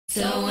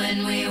So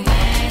when we went to war,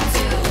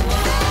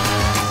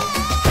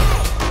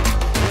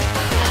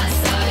 I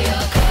saw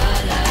your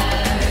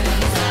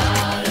colors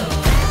all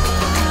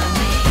over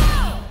me.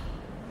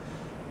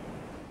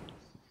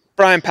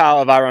 Brian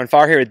Powell of I Run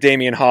Far here with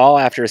Damian Hall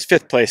after his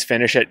 5th place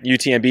finish at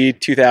UTMB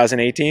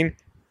 2018.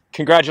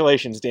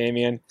 Congratulations,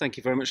 Damian. Thank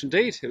you very much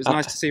indeed. It was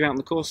nice to see you out on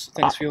the course.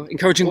 Thanks for your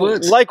encouraging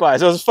words.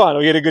 Likewise, it was fun.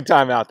 We had a good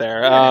time out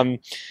there. Yeah.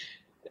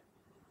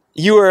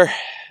 You were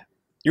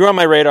on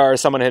my radar as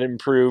someone who had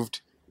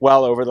improved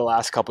well over the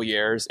last couple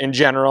years in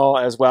general,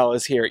 as well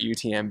as here at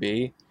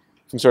UTMB,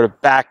 from sort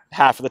of back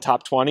half of the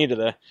top 20 to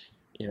the,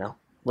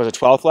 was it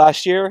 12th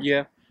last year?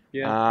 Yeah.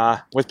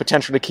 With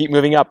potential to keep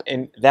moving up,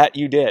 and that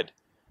you did.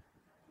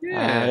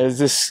 Yeah. Is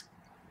this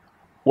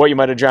what you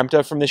might have dreamt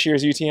of from this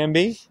year's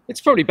UTMB?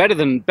 It's probably better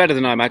than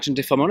I imagined,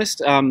 if I'm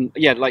honest. Like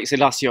you said,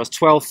 last year I was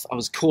 12th. I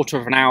was a quarter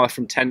of an hour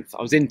from 10th.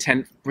 I was in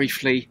 10th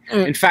briefly.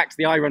 In fact,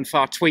 the I Run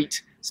Far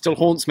tweet still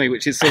haunts me,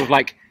 which is sort of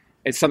like,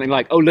 it's something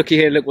like, oh, looky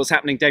here, look what's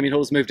happening. Damian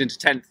Hall's moved into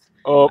 10th.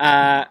 Oh.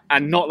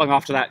 And not long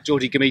after that,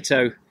 Geordie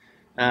Gamito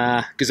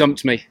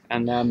gazumped me.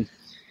 And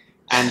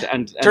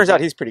turns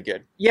out he's pretty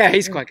good. Yeah,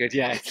 he's quite good.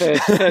 Yeah,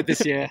 third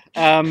this year.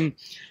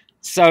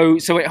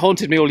 So it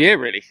haunted me all year,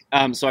 really.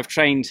 So I've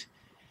trained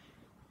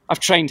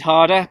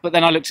harder, but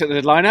then I looked at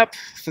the lineup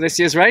for this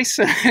year's race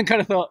and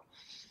kind of thought,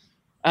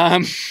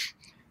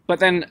 but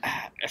then,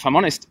 if I'm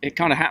honest, it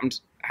kind of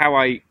happened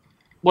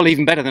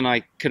even better than I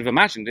could have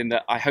imagined, in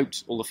that I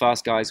hoped all the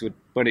fast guys would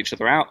burn each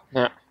other out,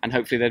 and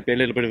hopefully there'd be a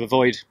little bit of a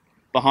void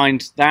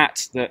behind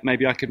that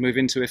maybe I could move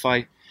into if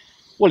I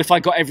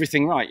got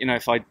everything right,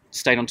 if I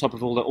stayed on top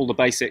of all the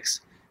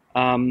basics.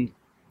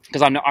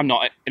 Because I'm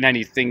not in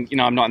anything,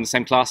 I'm not in the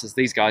same class as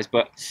these guys,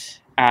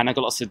 and I've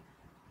got lots of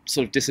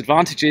sort of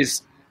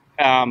disadvantages.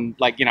 I'm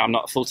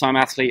not a full-time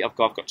athlete. I've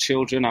got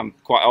children. I'm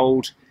quite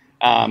old.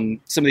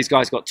 Some of these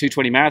guys got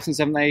 2:20 marathons,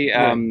 haven't they?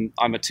 Yeah. I'm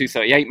a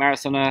 2:38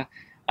 marathoner.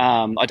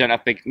 I don't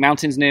have big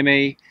mountains near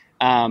me.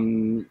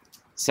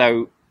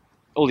 So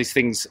all these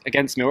things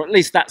against me, or at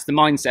least that's the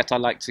mindset I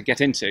like to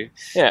get into.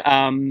 Yeah.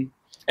 And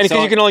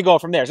because you can only go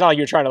from there. It's not like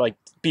you're trying to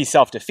be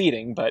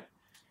self-defeating, but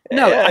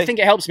no, I think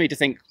it helps me to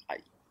think.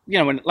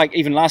 When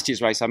even last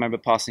year's race, I remember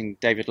passing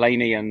David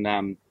Laney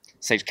and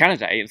Sage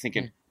Canaday and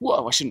thinking,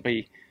 whoa, I shouldn't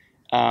be.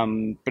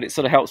 But it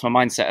sort of helps my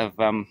mindset of,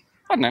 I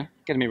don't know,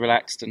 getting me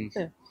relaxed. And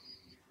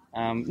to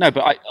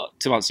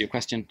answer your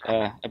question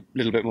a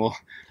little bit more,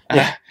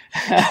 no,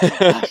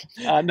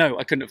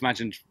 I couldn't have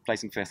imagined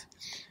placing 5th.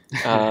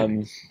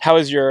 How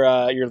was your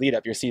lead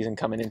up, your season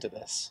coming into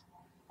this?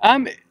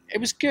 It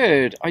was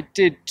good. I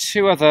did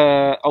 2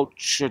 other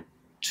Ultra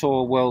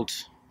Tour World.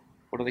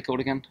 What are they called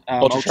again?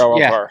 Ultra Trail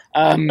World Tour.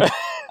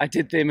 I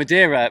did the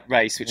Madeira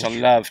race, which I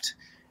loved.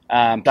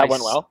 That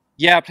went well?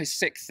 Yeah, I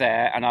placed 6th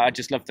there, and I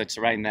just loved the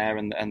terrain there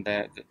and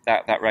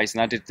that race.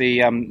 And I did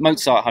the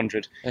Mozart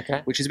 100,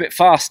 which is a bit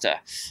faster.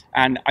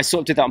 And I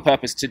sort of did that on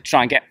purpose to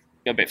try and get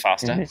a bit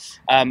faster.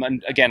 Mm-hmm.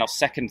 And again, I was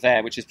 2nd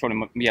there, which is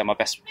probably my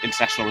best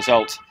international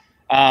result.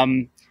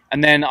 And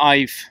then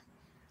I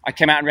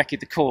came out and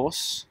recce'd the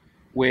course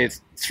with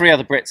 3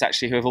 other Brits,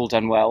 actually, who have all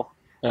done well.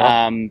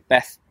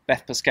 Beth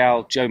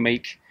Pascal, Joe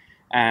Meek,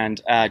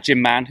 and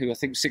Jim Mann, who I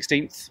think was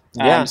 16th.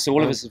 So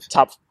all of us have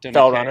top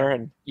fell runner.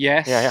 And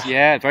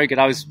yeah, very good.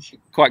 I was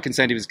quite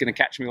concerned he was going to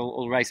catch me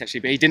all race,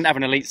 actually, but he didn't have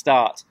an elite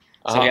start,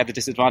 so he had the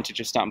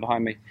disadvantage of starting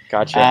behind me.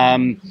 Gotcha. I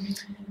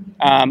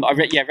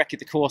recce'd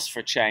the course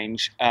for a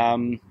change.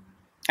 I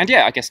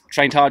guess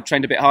trained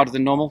a bit harder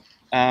than normal.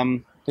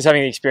 Does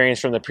having the experience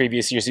from the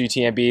previous year's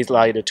UTMBs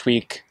allow you to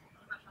tweak,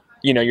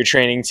 your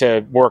training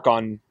to work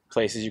on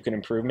places you can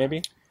improve,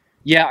 maybe?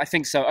 Yeah, I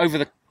think so. Over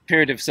the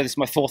period of, so this is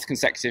my 4th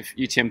consecutive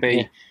UTMB.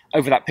 Yeah.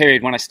 Over that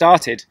period, when I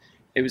started,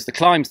 it was the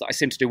climbs that I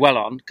seemed to do well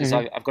on, because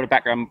I've got a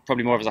background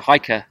probably more as a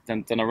hiker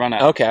than a runner.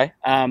 Okay.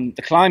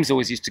 The climbs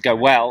always used to go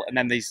well, and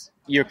then these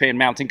European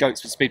mountain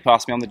goats would speed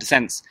past me on the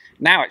descents.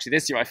 Now, actually,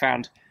 this year I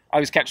found I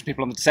was catching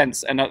people on the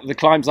descents, and the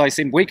climbs I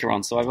seemed weaker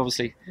on, so I've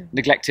obviously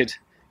neglected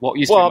what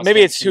used to be. Well,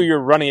 maybe it's who you're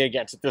running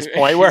against at this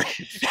point. Where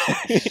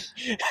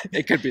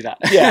it could be that.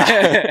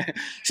 Yeah.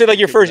 So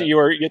your first, I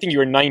think you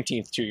were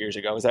 19th 2 years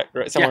ago. Is that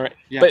right? Somewhere? Right?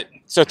 Yeah. But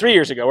so 3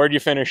 years ago, where did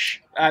you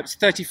finish? It's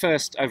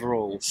 31st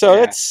overall. So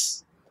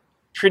that's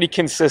pretty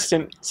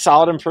consistent,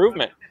 solid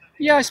improvement.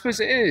 Yeah, I suppose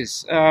it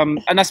is.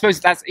 And I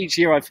suppose that's each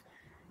year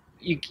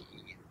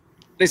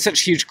there's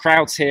such huge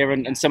crowds here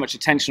and so much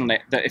attention on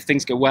it that if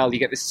things go well, you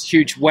get this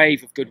huge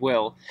wave of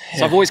goodwill. Yeah.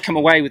 So I've always come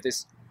away with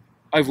this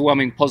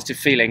overwhelming positive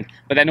feeling,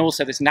 but then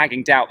also this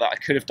nagging doubt that I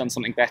could have done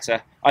something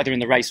better, either in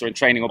the race or in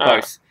training or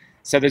both.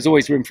 So there's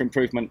always room for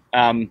improvement,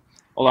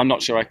 although I'm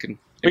not sure I can.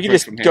 We can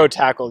just go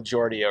tackle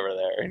Geordie over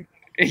there.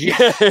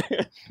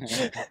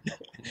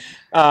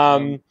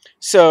 Yeah.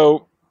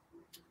 So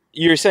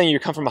you're saying you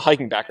come from a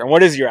hiking background.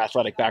 What is your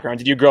athletic background?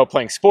 Did you grow up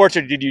playing sports,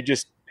 or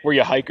were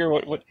you a hiker?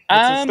 What's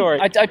the story?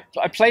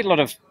 I played a lot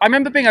of. I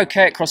remember being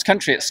okay at cross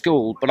country at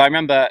school, but I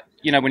remember,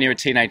 when you're a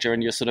teenager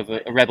and you're sort of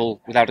a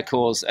rebel without a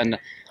cause, and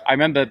I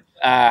remember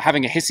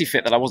having a hissy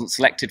fit that I wasn't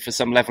selected for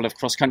some level of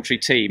cross country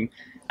team,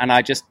 And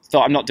I just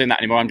thought, I'm not doing that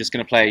anymore. I'm just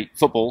going to play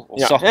football or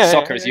Yeah.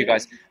 soccer, as you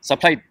guys. So I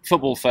played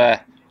football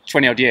for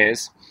 20 odd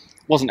years.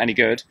 Wasn't any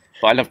good,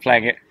 but I loved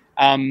playing it.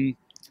 And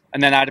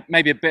then I had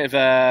maybe a bit of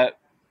a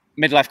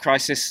midlife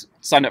crisis.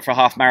 Signed up for a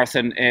half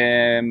marathon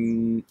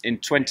in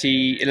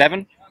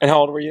 2011. And how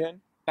old were you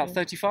then? About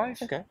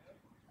 35. Okay.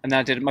 And then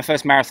I did my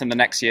first marathon the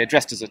next year,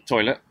 dressed as a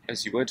toilet,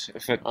 as you would,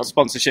 for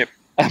sponsorship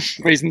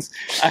reasons.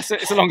 So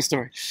it's a long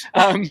story.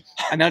 And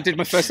then I did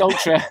my first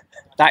ultra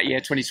that year,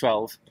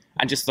 2012,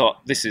 and just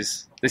thought, this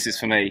is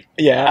for me.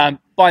 Yeah.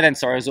 By then,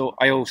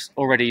 I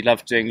already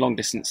loved doing long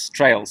distance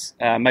trails.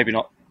 Maybe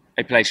not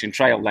Appalachian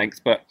trail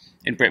length, but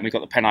in Britain we've got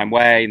the Pennine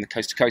Way and the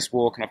Coast to Coast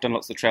Walk, and I've done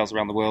lots of the trails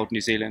around the world,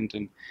 New Zealand,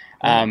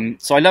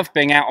 and so I love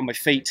being out on my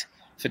feet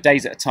for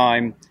days at a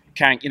time,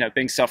 carrying,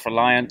 being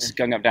self-reliant,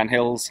 going up down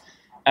hills,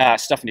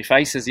 stuff in your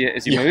face as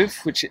you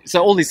move.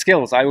 So all these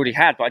skills I already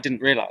had, but I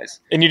didn't realise.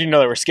 And you didn't know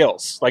there were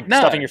skills, like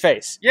stuff in your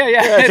face. Yeah,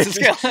 it's a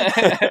skill.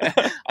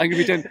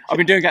 I've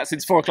been doing that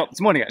since 4:00 this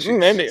morning,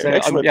 actually. So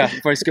excellent.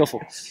 I'm very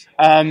skillful.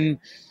 And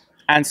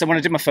so when I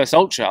did my first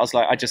ultra, I was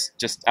like, I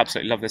just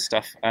absolutely love this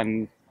stuff,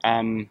 and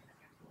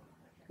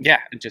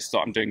and just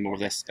thought I'm doing more of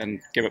this,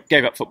 and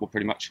gave up football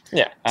pretty much.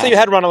 Yeah. So you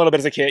had run a little bit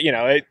as a kid,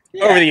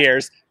 over the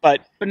years,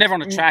 but never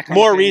on a track. Or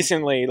more anything.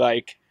 Recently,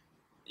 like,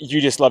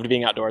 you just loved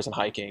being outdoors and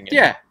hiking. And,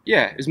 Yeah.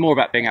 It was more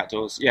about being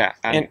outdoors. Yeah,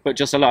 but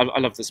just I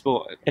love the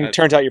sport. And it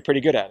turns out you're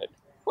pretty good at it.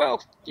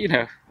 Well,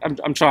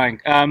 I'm trying.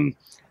 And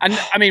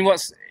I mean,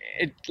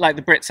 like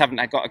the Brits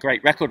haven't got a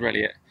great record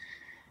really at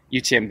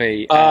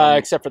UTMB,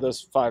 except for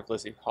those 5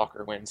 Lizzie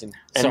Hawker wins, and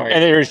Sorry.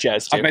 there's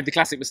Jez too. I've made the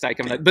classic mistake.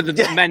 But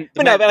the men,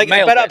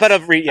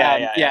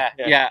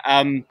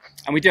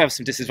 and we do have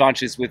some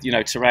disadvantages with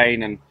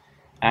terrain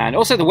and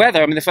also the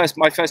weather. I mean,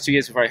 my first 2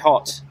 years were very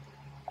hot.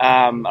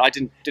 I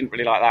didn't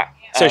really like that.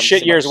 So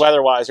shit years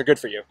weather-wise are good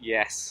for you.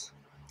 Yes.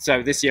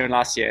 So this year and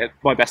last year,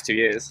 my best 2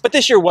 years. But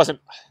this year wasn't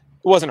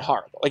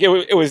horrible. Like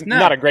it was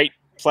not a great,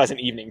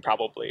 pleasant evening,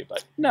 probably.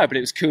 But no, but it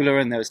was cooler,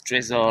 and there was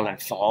drizzle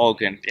and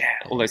fog, and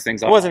all those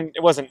things. It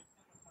wasn't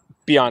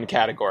beyond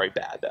category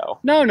bad though.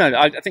 No.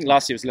 I think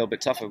last year was a little bit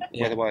tougher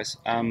weather-wise.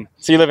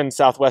 So you live in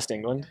Southwest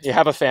England. You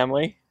have a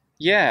family.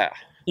 Yeah.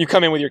 You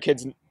come in with your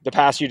kids. The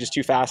pass you just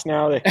too fast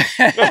now. By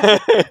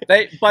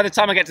the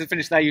time I get to the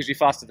finish, they're usually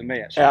faster than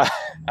me, actually.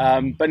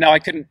 Yeah. But no, I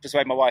couldn't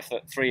persuade my wife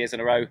that 3 years in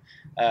a row,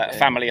 a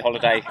family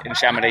holiday in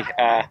Chamonix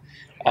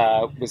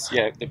was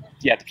the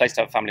place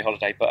to have a family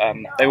holiday. But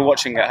they were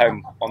watching at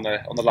home on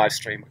the live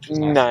stream, which was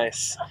nice.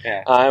 Nice.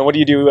 Yeah. And what do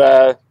you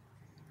do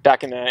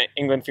back in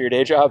England for your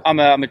day job? I'm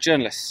a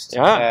journalist.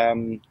 Yeah.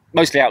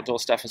 Mostly outdoor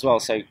stuff as well.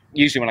 So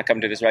usually when I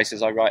come to these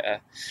races, I write a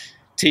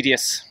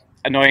tedious,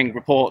 annoying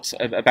report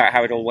about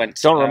how it all went.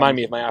 Don't remind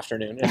me of my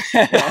afternoon.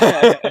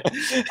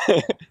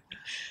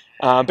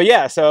 But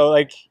yeah, so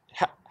like,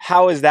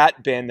 how has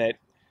that been? That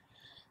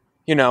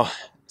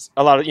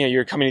a lot of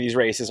you're coming to these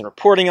races and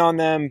reporting on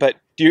them, but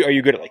are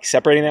you good at like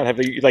separating that? Have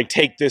you like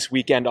take this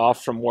weekend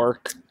off from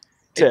work?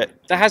 There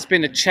has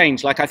been a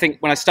change. Like I think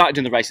when I started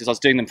doing the races, I was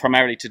doing them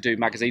primarily to do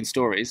magazine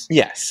stories.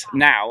 Yes.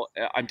 Now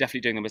I'm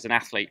definitely doing them as an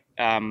athlete.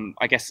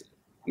 I guess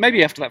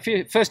maybe after that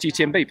first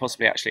UTMB,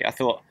 possibly actually, I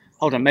thought,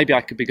 hold on, maybe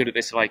I could be good at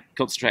this if I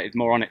concentrated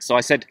more on it. So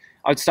I said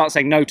I'd start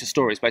saying no to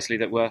stories basically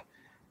that were,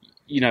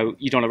 you don't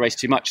want to race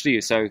too much, do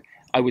you? So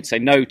I would say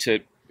no to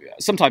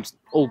sometimes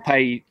all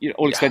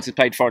expenses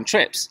paid foreign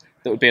trips.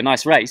 That would be a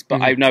nice race, but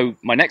I know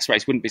my next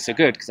race wouldn't be so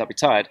good because I'd be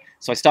tired.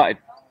 So I started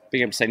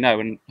being able to say no,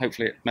 and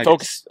hopefully it maybe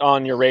focus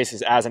on your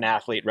races as an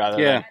athlete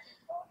rather than.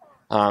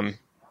 Are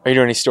you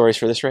doing any stories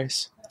for this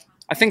race?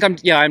 I think I'm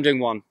doing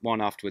one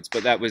afterwards,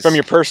 but that was from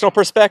your personal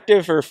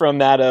perspective or from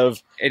that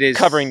of it is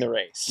covering the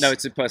race. No,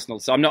 it's a personal.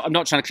 So I'm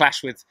not trying to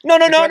clash with no,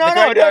 but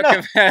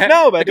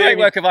the great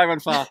work of I Run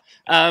Far.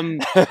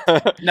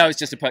 No, it's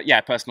just a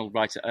personal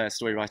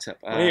story write up.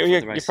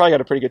 You probably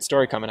got a pretty good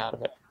story coming out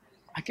of it.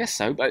 I guess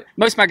so, but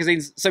most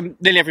magazines, so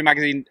nearly every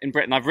magazine in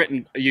Britain, I've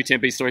written a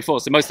UTMB story for,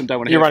 so most of them don't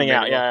want to hear You're running from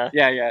out, me.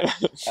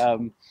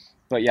 Yeah.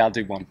 But yeah, I'll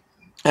do one.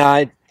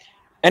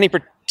 Any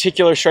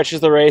particular stretches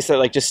of the race that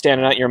like just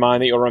standing out in your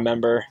mind that you'll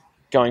remember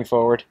going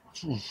forward?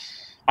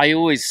 I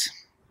always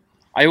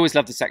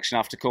love the section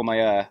after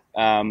Courmayeur,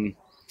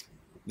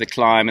 the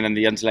climb and then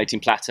the undulating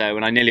plateau,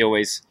 and I nearly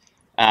always,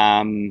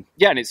 and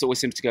it always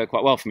seems to go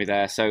quite well for me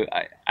there. So,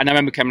 I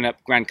remember coming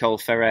up Grand Col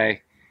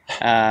Ferret,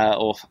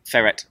 or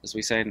Ferret, as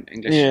we say in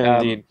English,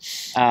 indeed.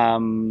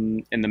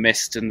 In the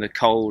mist and the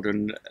cold,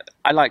 and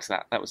I liked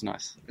that. That was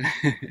nice.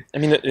 I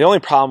mean, the only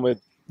problem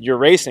with your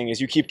racing is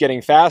you keep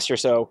getting faster,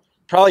 so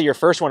probably your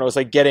first one was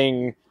like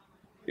getting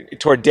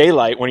toward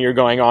daylight when you're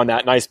going on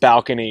that nice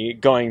balcony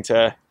going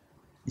to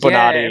Bonatti.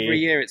 Yeah, every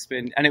year it's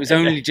been, and it was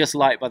only just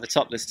light by the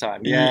top this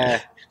time.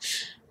 Yeah.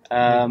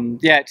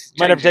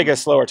 Might have to take a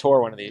slower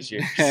tour one of these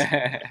years.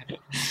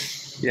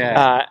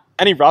 Yeah.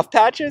 Any rough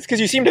patches? Because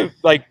you seem to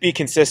like be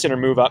consistent or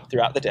move up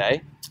throughout the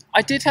day.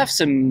 I did have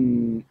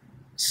some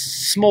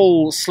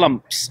small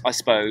slumps, I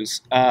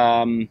suppose.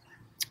 And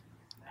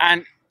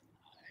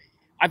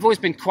I've always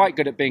been quite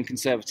good at being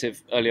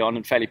conservative early on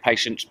and fairly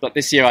patient. But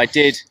this year I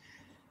did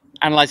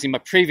analysing my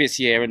previous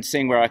year and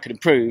seeing where I could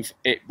improve,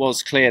 it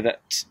was clear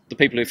that the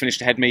people who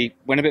finished ahead of me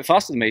went a bit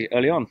faster than me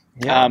early on.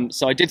 Yeah.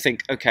 So I did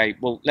think, okay,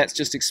 well, let's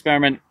just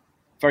experiment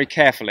very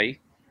carefully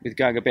with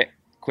going a bit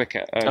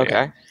quicker earlier.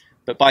 Okay.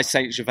 But by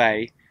Saint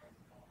Gervais,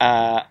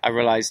 I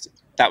realised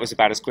that was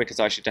about as quick as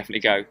I should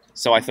definitely go.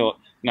 So I thought,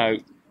 no,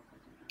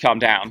 calm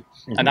down.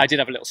 Mm-hmm. And I did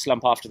have a little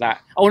slump after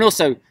that. Oh, and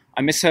also,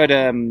 I misheard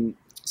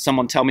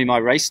someone tell me my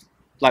race,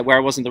 like where I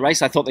was in the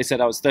race. I thought they said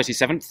I was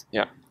 37th.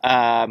 Yeah.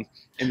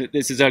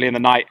 This is early in the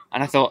night.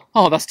 And I thought,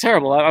 oh, that's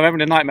terrible. I'm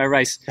having a nightmare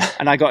race.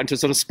 And I got into a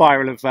sort of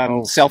spiral of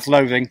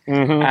self-loathing.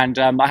 Mm-hmm. And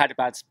I had a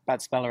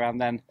bad spell around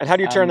then. And how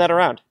do you turn that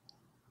around?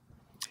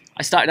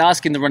 I started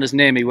asking the runners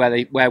near me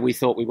where we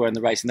thought we were in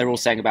the race. And they're all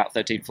saying about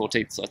 13th,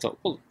 14th. So I thought,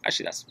 well,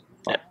 actually, that's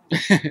fine.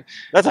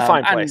 That's a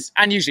fine place.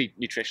 And usually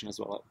nutrition as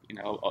well. You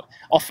know,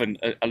 often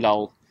a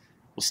lull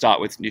will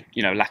start with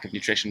lack of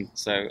nutrition.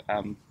 So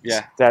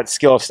yeah, That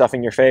skill of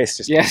stuffing your face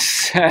just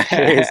yes,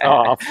 pays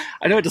off.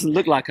 I know it doesn't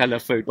look like I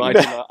love food, but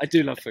I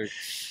do love food.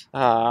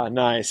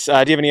 Nice. Do you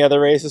have any other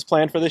races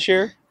planned for this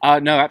year?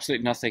 No,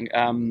 absolutely nothing.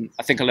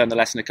 I think I learned the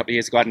lesson a couple of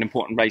years ago. I had an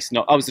important race.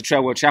 I was the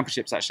Trail World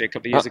Championships actually a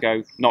couple of years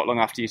ago, not long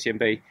after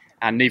UTMB,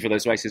 and neither of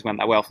those races went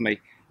that well for me.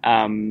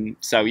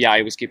 So yeah, I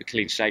always keep a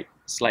clean slate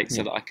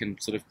so that I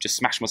can sort of just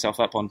smash myself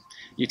up on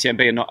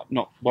UTMB and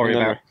not worry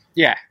about it.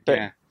 Yeah, But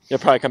yeah. you'll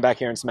probably come back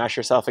here and smash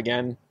yourself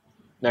again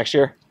next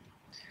year.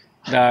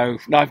 No,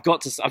 I've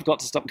got to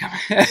stop coming.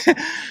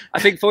 I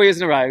think 4 years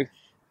in a row.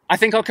 I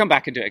think I'll come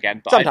back and do it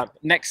again. But Sometime.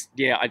 Next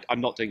year, I'm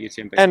not doing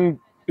UTMB. And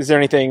is there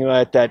anything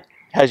that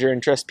has your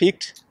interest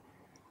piqued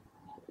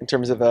in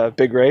terms of a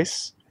big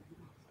race?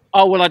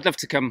 Oh, well, I'd love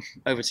to come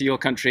over to your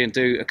country and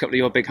do a couple of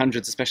your big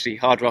hundreds, especially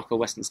Hard Rock or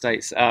Western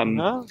States.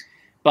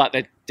 But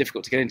they're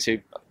difficult to get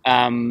into.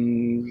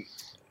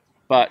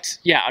 But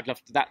yeah, I'd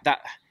love to.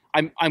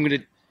 I'm going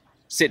to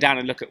sit down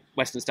and look at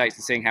Western States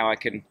and seeing how I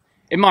can.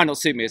 It might not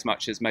suit me as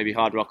much as maybe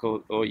Hard Rock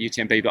or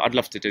UTMB, but I'd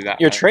love to do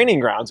that. Your training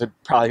grounds would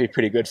probably be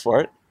pretty good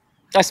for it.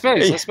 I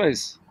suppose.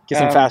 Get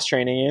some fast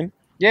training in.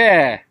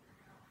 Yeah.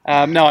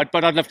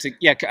 But I'd love to.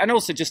 Yeah, and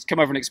also just come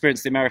over and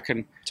experience the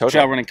American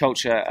trail running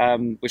culture,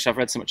 which I've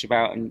read so much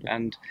about,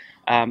 and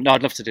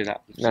I'd love to do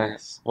that.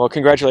 Nice. Well,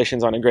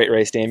 congratulations on a great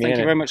race, Damian. Thank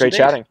you very much. Great indeed.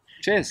 chatting.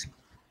 Cheers.